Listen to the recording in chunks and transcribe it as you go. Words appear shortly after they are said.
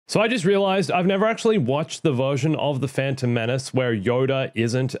So I just realized I've never actually watched the version of The Phantom Menace where Yoda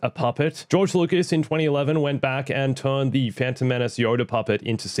isn't a puppet. George Lucas in 2011 went back and turned the Phantom Menace Yoda puppet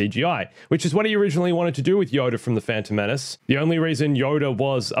into CGI, which is what he originally wanted to do with Yoda from The Phantom Menace. The only reason Yoda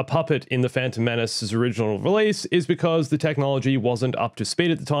was a puppet in The Phantom Menace's original release is because the technology wasn't up to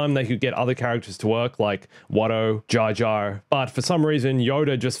speed at the time. They could get other characters to work like Watto, Jar Jar, but for some reason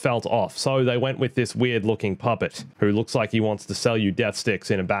Yoda just felt off, so they went with this weird looking puppet who looks like he wants to sell you death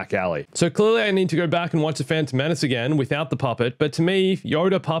sticks in a back alley. So clearly I need to go back and watch The Phantom Menace again without the puppet, but to me,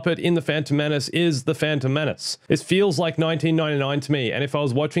 Yoda puppet in The Phantom Menace is The Phantom Menace. This feels like 1999 to me, and if I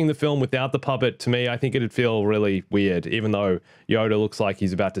was watching the film without the puppet, to me, I think it'd feel really weird, even though Yoda looks like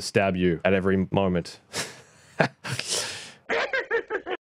he's about to stab you at every moment.